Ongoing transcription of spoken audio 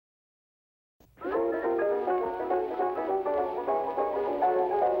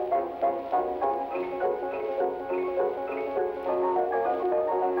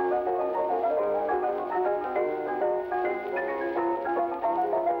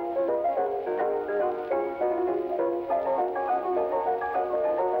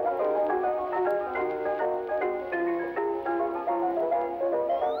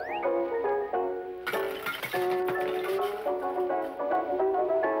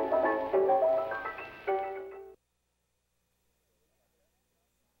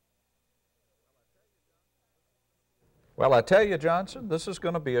Well, I tell you, Johnson, this is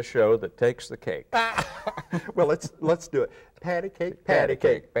going to be a show that takes the cake. Well, let's do it. Patty cake,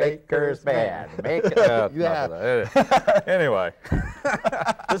 baker's man. Make it. Yeah. Anyway,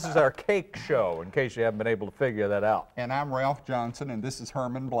 this is our cake show, in case you haven't been able to figure that out. And I'm Ralph Johnson, and this is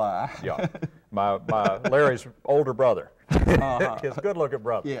Herman Bly. Yeah, my Larry's older brother. His good-looking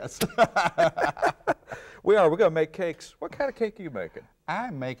brother. Yes. We're going to make cakes. What kind of cake are you making?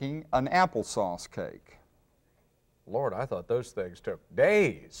 I'm making an applesauce cake. Lord, I thought those things took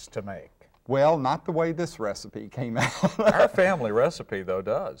days to make. Well, not the way this recipe came out. Our family recipe, though,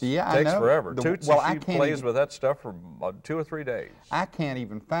 does. Yeah, it takes I know. forever. She plays even, with that stuff for 2 or 3 days. I can't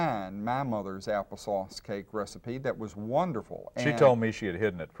even find my mother's applesauce cake recipe. That was wonderful. She told me she had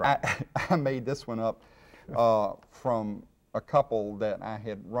hidden it from me. I made this one up from a couple that I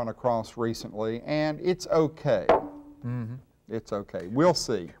had run across recently, and it's okay. Mm-hmm. It's okay. We'll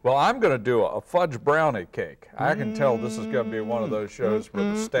see. Well, I'm going to do a fudge brownie cake. I can tell this is going to be one of those shows where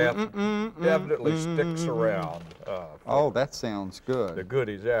the staff definitely sticks around. Oh, that sounds good. The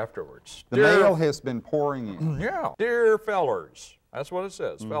goodies afterwards. The mail has been pouring in. Yeah. Dear fellers, that's what it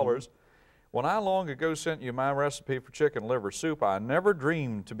says. Fellers, when I long ago sent you my recipe for chicken liver soup, I never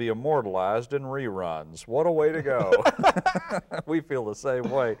dreamed to be immortalized in reruns. What a way to go. We feel the same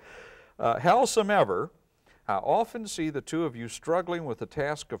way. Howsomever, I often see the two of you struggling with the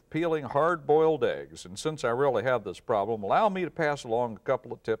task of peeling hard-boiled eggs, and since I really have this problem, allow me to pass along a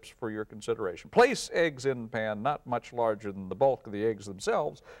couple of tips for your consideration. Place eggs in a pan not much larger than the bulk of the eggs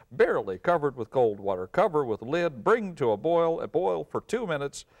themselves, barely covered with cold water. Cover with lid, bring to a boil for 2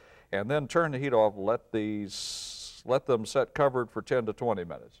 minutes, and then turn the heat off. Let them set covered for 10 to 20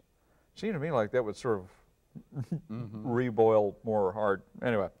 minutes. Seemed to me like that would sort of reboil more hard.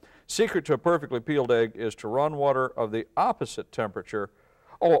 Anyway. Secret to a perfectly peeled egg is to run water of the opposite temperature,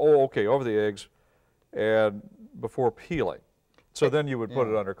 over the eggs, and before peeling. So then you would put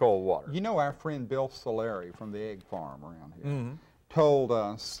it under cold water. You know, our friend Bill Solari from the egg farm around here told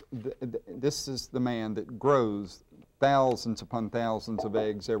us, this is the man that grows thousands upon thousands of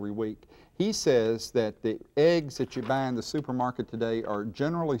eggs every week. He says that the eggs that you buy in the supermarket today are,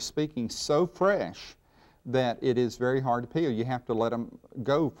 generally speaking, so fresh that it is very hard to peel. You have to let them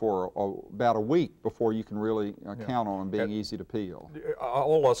go for about a week before you can really count on them being easy to peel.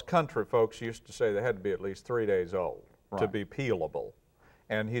 All us country folks used to say they had to be at least 3 days old to be peelable.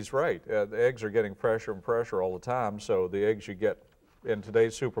 And he's right. The eggs are getting fresher and fresher all the time, so the eggs you get in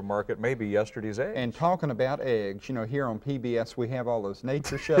today's supermarket may be yesterday's eggs. And talking about eggs, you know, here on PBS we have all those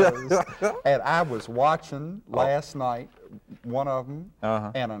nature shows, and I was watching last night one of them,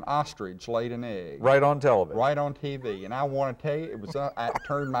 and an ostrich laid an egg. Right on television. Right on TV, and I want to tell you, it was I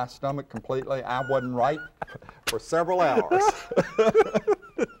turned my stomach completely. I wasn't right for several hours.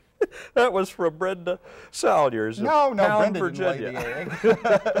 That was from Brenda Salyers of Pound, Virginia. Didn't lay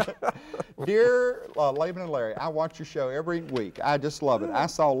the egg. Dear Laban and Larry, I watch your show every week. I just love it. I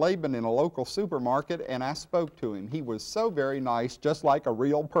saw Laban in a local supermarket, and I spoke to him. He was so very nice, just like a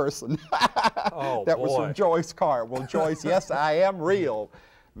real person. That was from Joyce Carr. Well, Joyce, yes, I am real.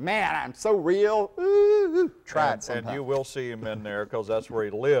 Man, I'm so real. Ooh, try it sometime. And you will see him in there because that's where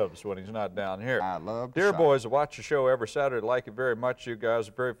he lives when he's not down here. I love Dear boys, I watch the show every Saturday. Like it very much. You guys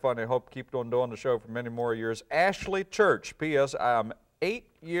are very funny. Hope to keep on doing the show for many more years. Ashley Church. P.S. I am 8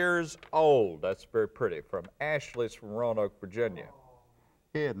 years old. That's very pretty. From Ashley's from Roanoke, Virginia.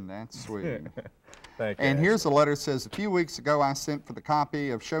 Isn't that sweet? Thank you. And here's a letter that says, a few weeks ago I sent for the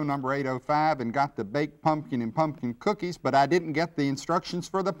copy of show number 805 and got the baked pumpkin and pumpkin cookies, but I didn't get the instructions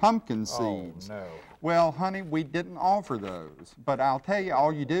for the pumpkin seeds. Oh, no. Well, honey, we didn't offer those. But I'll tell you,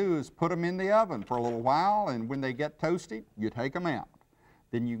 all you do is put them in the oven for a little while, and when they get toasty, you take them out.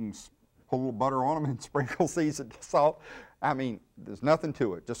 Then you can put a little butter on them and sprinkle seasoned salt. I mean, there's nothing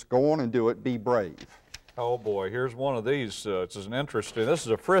to it. Just go on and do it. Be brave. Oh boy, here's one of these. It's an interesting, this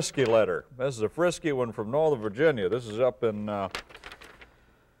is a frisky letter. This is a frisky one from Northern Virginia. This is up in,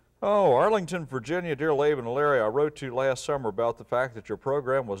 Arlington, Virginia. Dear Laban and Larry, I wrote to you last summer about the fact that your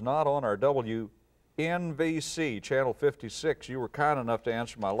program was not on our WNVC, Channel 56. You were kind enough to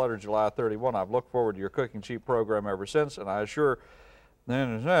answer my letter July 31. I've looked forward to your Cookin Cheap program ever since, and I assure,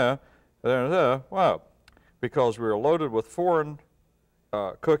 because we are loaded with foreign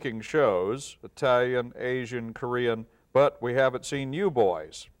cooking shows, Italian, Asian, Korean, but we haven't seen you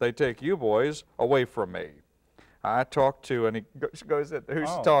boys. They take you boys away from me. I talked to, and he goes, who's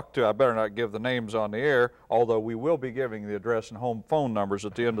talked to? I better not give the names on the air, although we will be giving the address and home phone numbers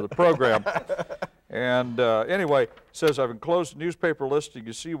at the end of the program. And anyway, says, I've enclosed a newspaper listing.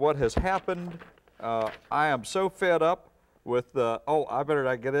 You see what has happened. I am so fed up with I better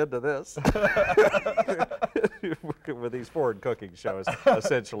not get into this. with these foreign cooking shows,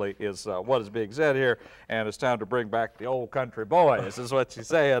 essentially, is what is being said here. And it's time to bring back the old country boys, is what she's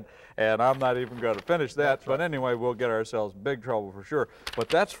saying. And I'm not even going to finish that. That's but right. Anyway, we'll get ourselves in big trouble for sure. But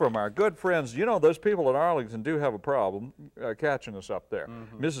that's from our good friends. You know, those people in Arlington do have a problem catching us up there.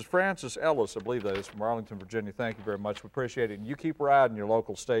 Mrs. Frances Ellis, I believe that is, from Arlington, Virginia. Thank you very much. We appreciate it. And you keep riding your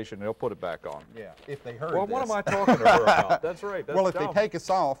local station, and they'll put it back on. Yeah, if they heard Well, this. what am I talking to her about? That's right. That's well, if dumb. they take us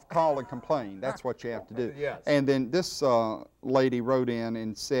off, call and complain. That's what you have to do. Yes. And then this lady wrote in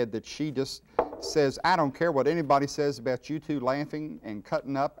and said that she just says, I don't care what anybody says about you two laughing and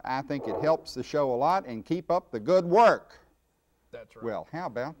cutting up. I think it helps the show a lot, and keep up the good work. That's right. Well, how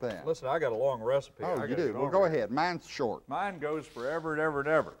about that? Listen, I got a long recipe. Oh, you do? Well, go ahead. Mine's short. Mine goes forever and ever and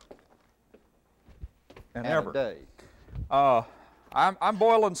ever. And ever. A day. I'm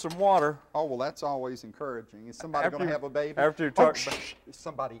boiling some water. Oh, well, that's always encouraging. Is somebody going to have a baby? After you talk about...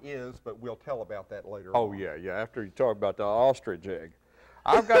 Somebody is, but we'll tell about that later on. Yeah, yeah, after you talk about the ostrich egg.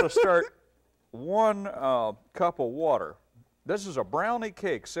 I've got to start 1 cup of water. This is a brownie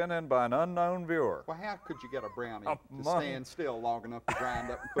cake sent in by an unknown viewer. Well, how could you get a brownie to stand still long enough to grind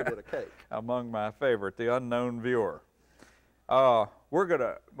up and put it in a cake? Among my favorite, the unknown viewer. We're going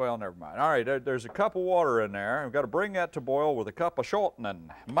to, well, never mind. All right, there's a cup of water in there. We've got to bring that to boil with a cup of shortening.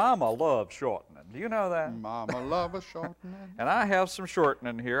 Mama loves shortening. Do you know that? Mama loves a shortening. And I have some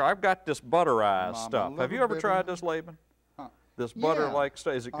shortening here. I've got this butterized stuff. Have you ever tried this, Laban? This butter-like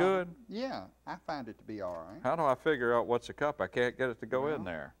stuff. Is it good? Yeah, I find it to be all right. How do I figure out what's a cup? I can't get it to go in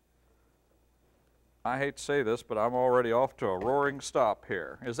there. I hate to say this, but I'm already off to a roaring stop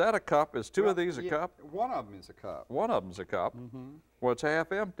here. Is that a cup? Is two of these a cup? One of them is a cup. One of them's a cup. Well, it's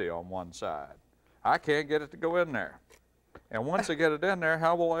half empty on one side. I can't get it to go in there. And once I get it in there,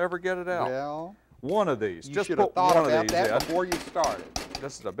 how will I ever get it out? Well, one of these. You just should put have thought one about of these that in. before you started.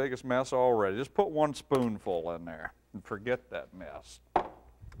 This is the biggest mess already. Just put 1 spoonful in there and forget that mess.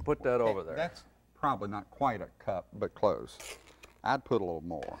 Put that over there. That's probably not quite a cup, but close. I'd put a little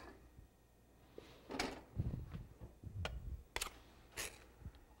more.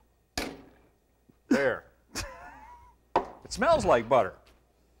 There. It smells like butter.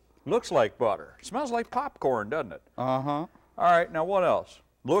 Looks like butter. Smells like popcorn, doesn't it? Uh-huh. All right, now what else?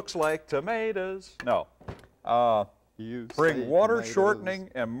 Looks like tomatoes. No. Bring water, tomatoes, shortening,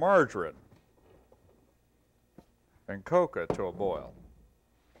 and margarine and coca to a boil.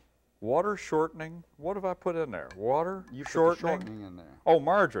 Water, shortening. What have I put in there? Water, shortening in there. Oh,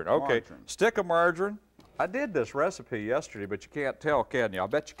 margarine. Okay. Margarine. Stick of margarine. I did this recipe yesterday, but you can't tell, can you? I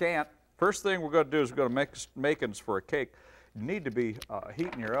bet you can't. First thing we're going to do is we're going to make makings for a cake. You need to be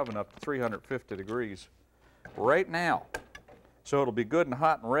heating your oven up to 350 degrees right now. So it'll be good and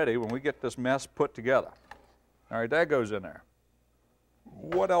hot and ready when we get this mess put together. All right, that goes in there.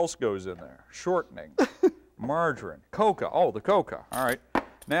 What else goes in there? Shortening, margarine, coca. Oh, the coca. All right.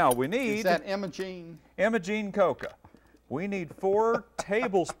 Now we need... Is that Imogene? Imogene coca. We need 4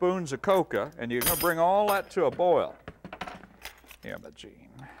 tablespoons of coca, and you're going to bring all that to a boil. Imogene.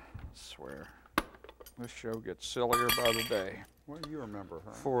 I swear. This show gets sillier by the day. Well, you remember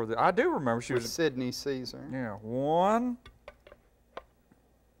her. I do remember. She was Sidney Caesar. Yeah, 1.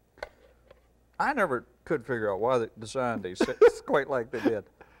 I never could figure out why they designed these quite like they did.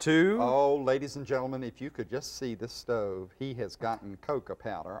 2. Oh, ladies and gentlemen, if you could just see the stove, he has gotten coca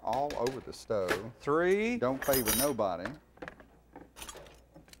powder all over the stove. 3. Don't favor nobody.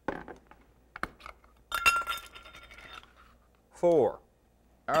 4.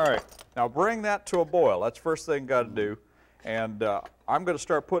 All right, now bring that to a boil. That's the first thing you got to do. And I'm going to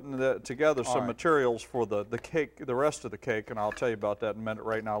start putting together some materials for the cake, the rest of the cake, and I'll tell you about that in a minute.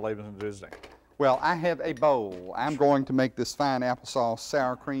 Right now, Laban's in Disney. Well, I have a bowl. I'm going to make this fine applesauce,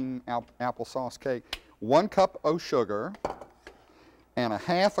 sour cream applesauce cake. 1 cup of sugar and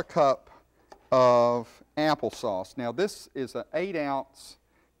 1/2 cup of applesauce. Now, this is an 8-ounce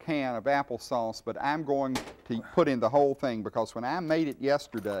can of applesauce, but I'm going to put in the whole thing because when I made it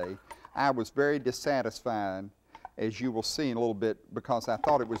yesterday, I was very dissatisfied, as you will see in a little bit, because I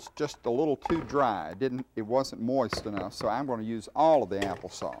thought it was just a little too dry. It wasn't moist enough, so I'm going to use all of the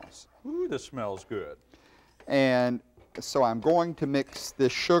applesauce. Ooh, this smells good. And so I'm going to mix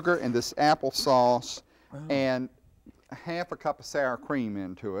this sugar and this applesauce and 1/2 cup of sour cream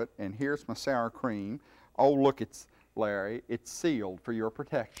into it. And here's my sour cream. Oh, look, Larry, it's sealed for your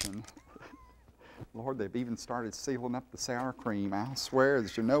protection. Lord, they've even started sealing up the sour cream. I swear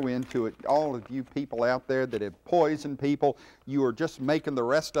there's no end to it. All of you people out there that have poisoned people, you are just making the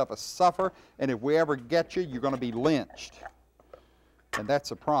rest of us suffer, and if we ever get you, you're going to be lynched. And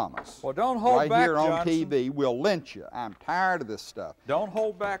that's a promise. Well, don't hold back, Right here on Johnson. TV, we'll lynch you. I'm tired of this stuff. Don't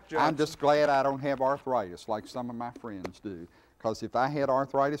hold back, Johnson. I'm just glad I don't have arthritis like some of my friends do. Because if I had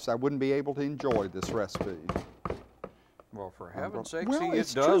arthritis, I wouldn't be able to enjoy this recipe. Well, for heaven's sake, Well, see,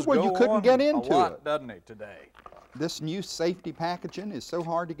 it's it does true. Well, go you couldn't on get into a lot, it. doesn't it, today? This new safety packaging is so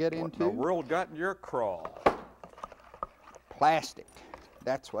hard to get What into. in the world got in your crawl? Plastic.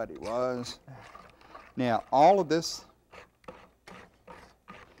 That's what it was. Now, all of this,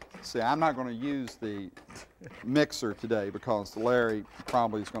 see, I'm not going to use the mixer today because Larry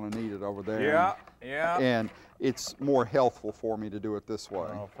probably is going to need it over there. Yeah, yeah. And it's more healthful for me to do it this way.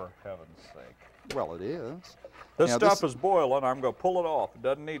 Oh, for heaven's sake. Well, it is. This Now, stuff is boiling. I'm going to pull it off. It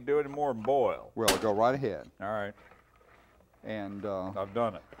doesn't need to do any more than boil. Well, go right ahead. All right. And I've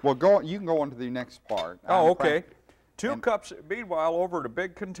done it. well, you can go on to the next part. Oh, I'm okay. prac- 2 cups, meanwhile, over at a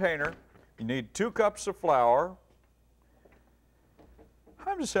big container, you need 2 cups of flour.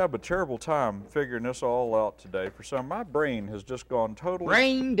 I'm just having a terrible time figuring this all out today. For some, my brain has just gone totally...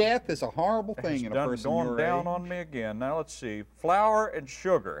 Brain death is a horrible thing in a person going your down age. on me again. Now let's see. Flour and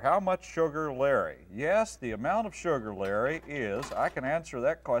sugar. How much sugar, Larry? Yes, the amount of sugar, Larry, is, I can answer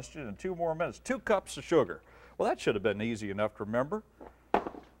that question in 2 more minutes. 2 cups of sugar. Well, that should have been easy enough to remember.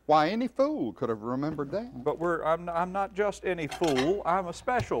 Why, any fool could have remembered that. But I'm not just any fool. I'm a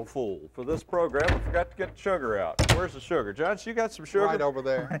special fool for this program. I forgot to get the sugar out. Where's the sugar? Johnson, you got some sugar? Right over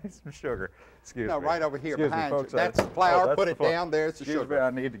there. I need some sugar. Excuse me. No, right over here Excuse me, behind you. folks. That's the flour. that's Put the it flour. down. There's the Excuse sugar. me, I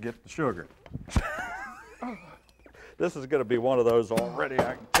need to get the sugar. This is going to be one of those already,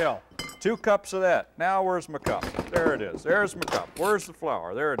 I can tell. 2 cups of that. Now where's my cup? There it is. There's my cup. Where's the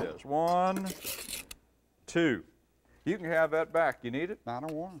flour? There it is. 1, 2. You can have that back. You need it? I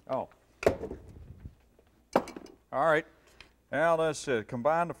don't want it. Oh. All right. Now let's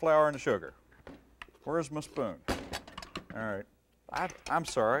combine the flour and the sugar. Where's my spoon? All right. I'm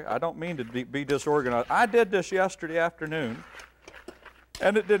sorry. I don't mean to be disorganized. I did this yesterday afternoon,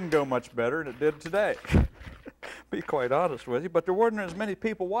 and it didn't go much better than it did today. Be quite honest with you, but there weren't as many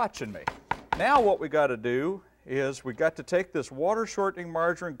people watching me. Now what we got to do is we got to take this water shortening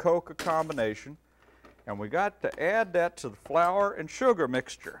margarine cocoa combination, and we got to add that to the flour and sugar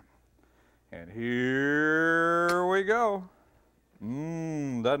mixture. And here we go.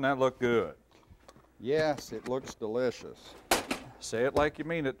 Doesn't that look good? Yes, it looks delicious. Say it like you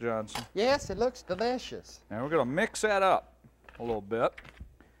mean it, Johnson. Yes, it looks delicious. Now we're going to mix that up a little bit.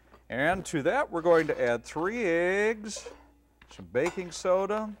 And to that we're going to add 3 eggs, some baking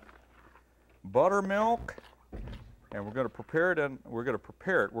soda, buttermilk, and we're going to prepare it we're going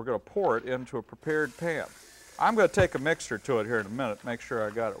to pour it into a prepared pan. I'm going to take a mixer to it here in a minute, make sure I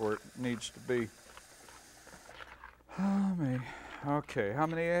got it where it needs to be. Okay, how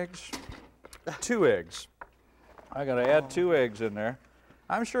many eggs? 2 eggs. I got to add 2 eggs in there.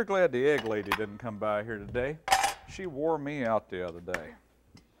 I'm sure glad the egg lady didn't come by here today. She wore me out the other day.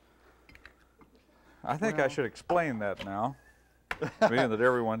 I think I should explain that now, being that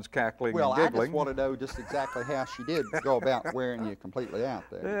everyone's cackling Well, and I giggling. just want to know just exactly how she did go about wearing you completely out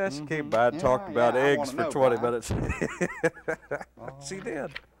there. Yeah, she came by and talked Yeah, about yeah, I eggs wanna for know, 20 Brian. minutes. She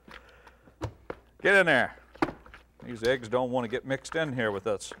did. Get in there. These eggs don't want to get mixed in here with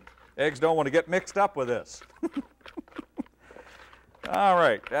us. Eggs don't want to get mixed up with this. All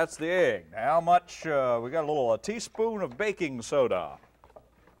right, that's the egg. Now how much? We got a teaspoon of baking soda.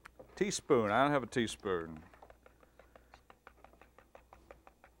 Teaspoon. I don't have a teaspoon.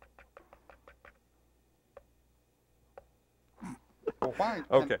 Well, why?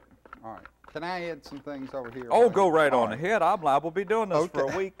 Okay. All right. Can I add some things over here? Oh, go right All on ahead. I'm liable to be doing this for a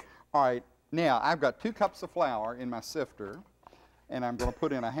Okay. week. All right. Now, I've got 2 cups of flour in my sifter, and I'm going to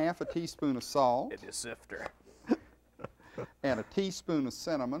put in a half a teaspoon of salt It is sifter. and a teaspoon of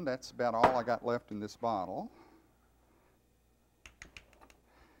cinnamon. That's about all I got left in this bottle.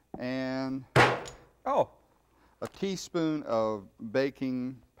 And Oh, a teaspoon of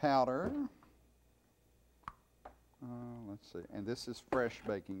baking powder. Let's see. And this is fresh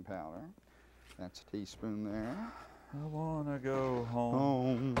baking powder. That's a teaspoon there. I wanna go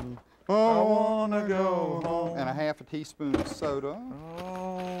home. I wanna go home. And a half a teaspoon of soda.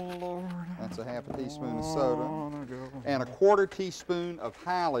 Oh, Lord. That's a half a teaspoon of soda. Wanna go home. And a 1/4 teaspoon of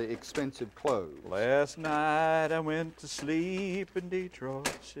highly expensive cloves. Last night I went to sleep in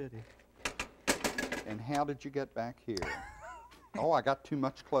Detroit City. And how did you get back here? Oh, I got too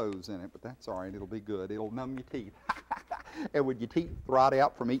much cloves in it, but that's all right. It'll be good. It'll numb your teeth. And when your teeth rot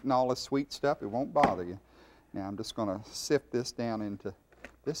out from eating all this sweet stuff, it won't bother you. Now I'm just going to sift this down into,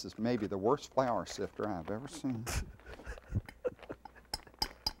 this is maybe the worst flour sifter I've ever seen.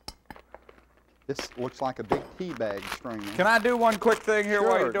 This looks like a big tea bag strainer. Can I do one quick thing here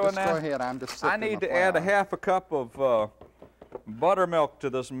while you're doing that? Go ahead. I'm just sifting I need the to add a flour. ½ cup of buttermilk to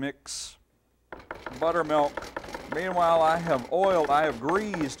this mix. Buttermilk. Meanwhile, I have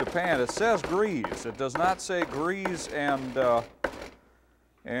greased a pan. It says grease. It does not say grease and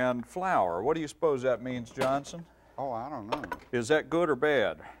flour. What do you suppose that means, Johnson? Oh, I don't know. Is that good or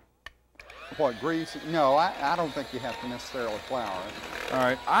bad? What, grease? No, I don't think you have to necessarily flour it. All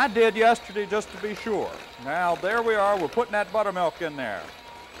right, I did yesterday just to be sure. Now, there we are. We're putting that buttermilk in there.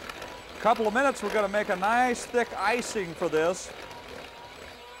 A couple of minutes, we're going to make a nice thick icing for this.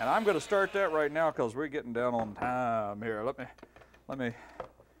 And I'm going to start that right now because we're getting down on time here. Let me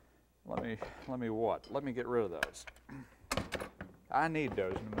get rid of those. I need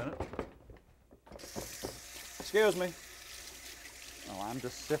those in a minute. Excuse me. Oh, I'm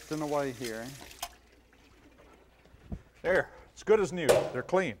just sifting away here. There, it's good as new. They're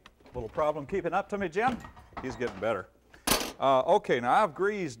clean. Little problem keeping up to me, Jim? He's getting better. Okay, now I've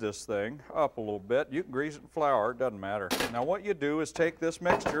greased this thing up a little bit. You can grease it in flour, it doesn't matter. Now what you do is take this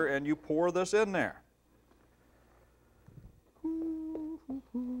mixture and you pour this in there.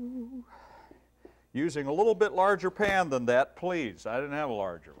 Using a little bit larger pan than that, please. I didn't have a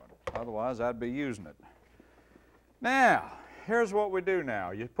larger one. Otherwise, I'd be using it. Now, here's what we do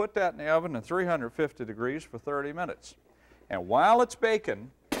now. You put that in the oven at 350 degrees for 30 minutes. And while it's baking,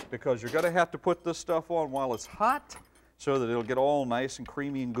 because you're going to have to put this stuff on while it's hot, so that it'll get all nice and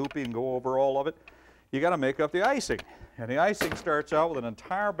creamy and goopy and go over all of it, you got to make up the icing. And the icing starts out with an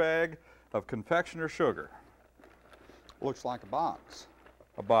entire bag of confectioner's sugar. Looks like a box.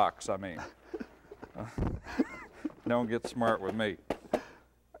 A box, I mean. Don't get smart with me.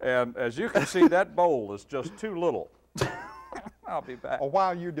 And as you can see, that bowl is just too little. I'll be back. Well,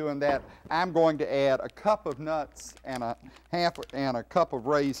 while you're doing that, I'm going to add a cup of nuts and a cup of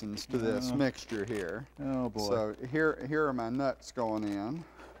raisins to this mixture here. Oh boy. So here are my nuts going in.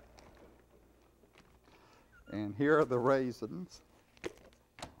 And here are the raisins.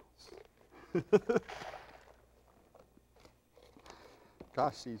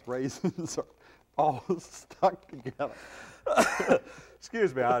 Gosh, these raisins are all stuck together.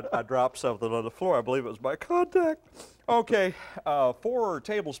 Excuse me, I dropped something on the floor. I believe it was my contact. Okay, 4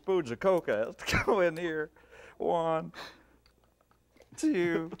 tablespoons of cocoa has to go in here. 1,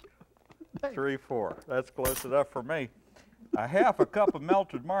 2, 3, 4. That's close enough for me. A ½ cup of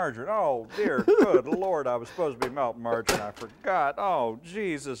melted margarine. Oh, dear, good Lord, I was supposed to be melting margarine. I forgot. Oh,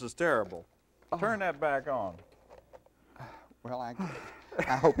 geez, this is terrible. Turn that back on. Well, I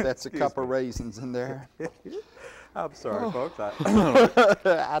hope that's a cup of raisins in there. I'm sorry, folks.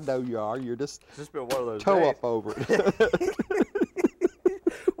 I know you are. You're just been one of those toe days. up over it.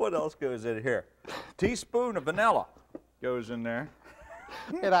 What else goes in here? Teaspoon of vanilla goes in there.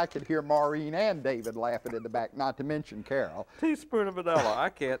 And I could hear Maureen and David laughing in the back, not to mention Carol. Teaspoon of vanilla. I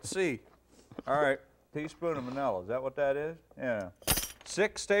can't see. All right, teaspoon of vanilla. Is that what that is? Yeah.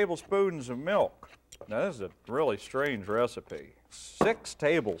 6 tablespoons of milk. Now, this is a really strange recipe. 6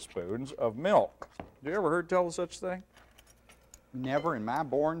 tablespoons of milk. You ever heard tell of such thing? Never in my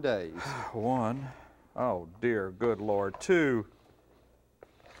born days. 1. Oh, dear, good Lord. 2,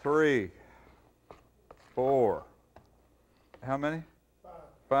 3, 4. How many?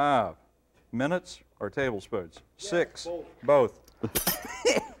 5. Minutes or tablespoons? 6. Both.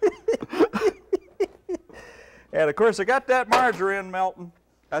 And of course, I got that margarine melting.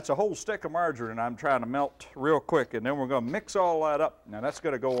 That's a whole stick of margarine I'm trying to melt real quick, and then we're going to mix all that up. Now that's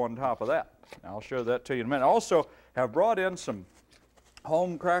going to go on top of that. Now, I'll show that to you in a minute. I also have brought in some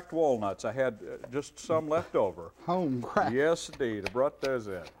home cracked walnuts. I had just some left over. Home cracked? Yes, indeed. I brought those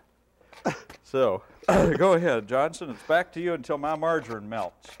in. So, go ahead, Johnson. It's back to you until my margarine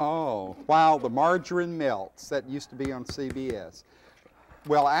melts. Oh, while the margarine melts. That used to be on CBS.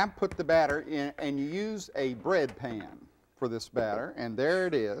 Well, I put the batter in, and you use a bread pan for this batter, and there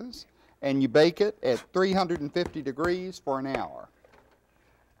it is. And you bake it at 350 degrees for an hour.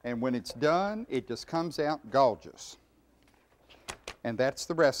 And when it's done, it just comes out gorgeous. And that's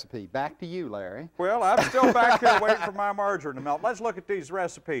the recipe. Back to you, Larry. Well, I'm still back here waiting for my margarine to melt. Let's look at these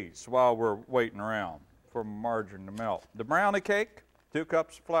recipes while we're waiting around for margarine to melt. The brownie cake, 2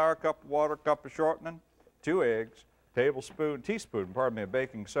 cups of flour, cup of water, cup of shortening, 2 eggs, teaspoon of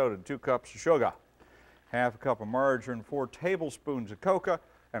baking soda, and 2 cups of sugar. ½ cup of margarine, 4 tablespoons of cocoa,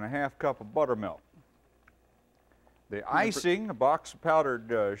 and a ½ cup of buttermilk. The icing, a box of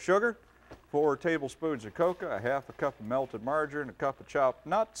powdered sugar, 4 tablespoons of cocoa, a ½ cup of melted margarine, a cup of chopped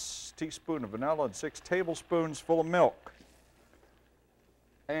nuts, teaspoon of vanilla, and 6 tablespoons full of milk.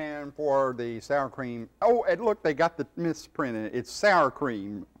 And for the sour cream, oh, and look, they got the misprint in it. It's sour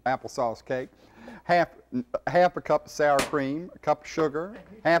cream applesauce cake. half a cup of sour cream, a cup of sugar,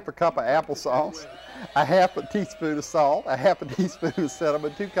 half a cup of applesauce, a half a teaspoon of salt, a half a teaspoon of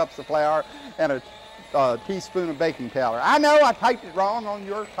cinnamon, 2 cups of flour, and a teaspoon of baking powder. I know I typed it wrong on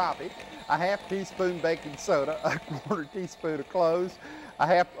your copy. A half teaspoon baking soda, a 1/4 teaspoon of cloves,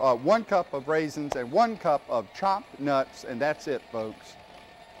 a 1 cup of raisins, and 1 cup of chopped nuts, and that's it, folks.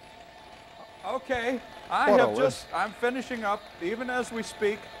 Okay, I'm finishing up, even as we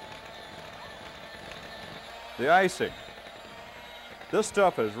speak, the icing. This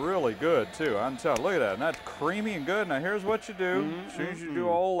stuff is really good, too. I'm telling you, look at that, and that's creamy and good. Now, here's what you do. As soon as you do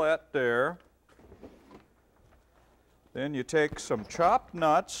all that there, then you take some chopped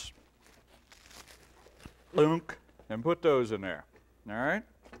nuts, and put those in there, all right?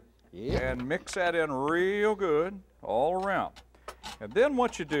 Yep. And mix that in real good all around. And then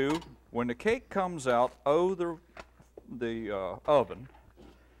what you do, when the cake comes out of the oven,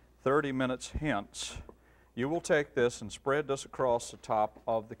 30 minutes hence, you will take this and spread this across the top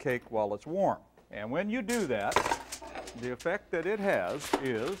of the cake while it's warm. And when you do that, the effect that it has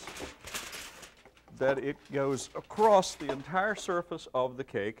is that it goes across the entire surface of the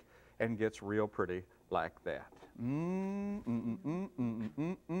cake and gets real pretty like that.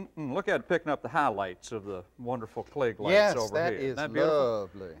 Look at it picking up the highlights of the wonderful Klieg lights over here. Yes, that is Isn't that beautiful?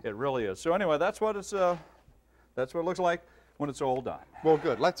 lovely. It really is. So anyway, that's what it looks like when it's all done. Well,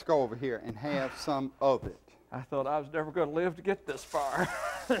 good. Let's go over here and have some of it. I thought I was never going to live to get this far.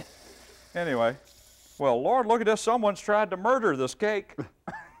 Anyway, well, Lord, look at this. Someone's tried to murder this cake.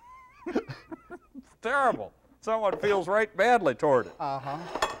 It's terrible. Someone feels right badly toward it. Uh-huh.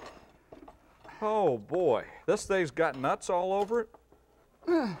 Oh, boy. This thing's got nuts all over it.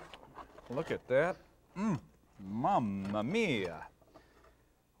 Look at that. Mamma mia.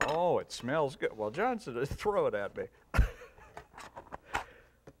 Oh, it smells good. Well, Johnson, throw it at me.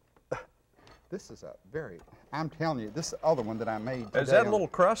 This is I'm telling you, this other one that I made today. Is that a little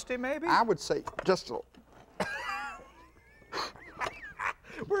crusty, maybe? I would say just a little.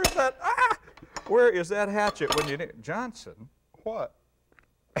 Where's that? Ah! Where is that hatchet when you need it? Johnson? What?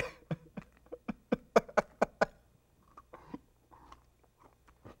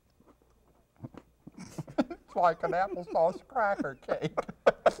 It's like an applesauce cracker cake.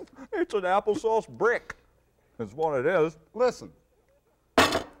 It's an applesauce brick. That's what it is. Listen.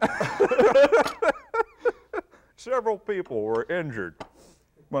 Several people were injured.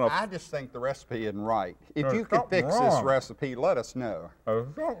 I just think the recipe isn't right. If There's you could something fix wrong. this recipe, let us know. There's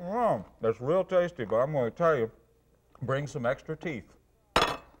something wrong. That's real tasty, but I'm going to tell you, bring some extra teeth.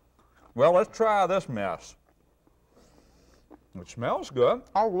 Well, let's try this mess. It smells good.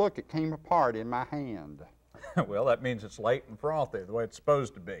 Oh, look, it came apart in my hand. Well, that means it's light and frothy, the way it's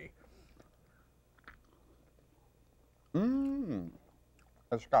supposed to be.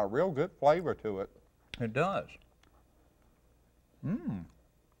 It's got a real good flavor to it. It does.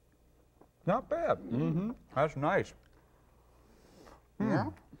 Not bad. That's nice.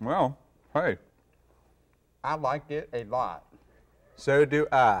 Yeah. Well, hey. I liked it a lot. So do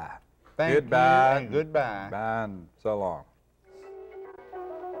I. Thank Goodbye. you and goodbye. Bye and so long.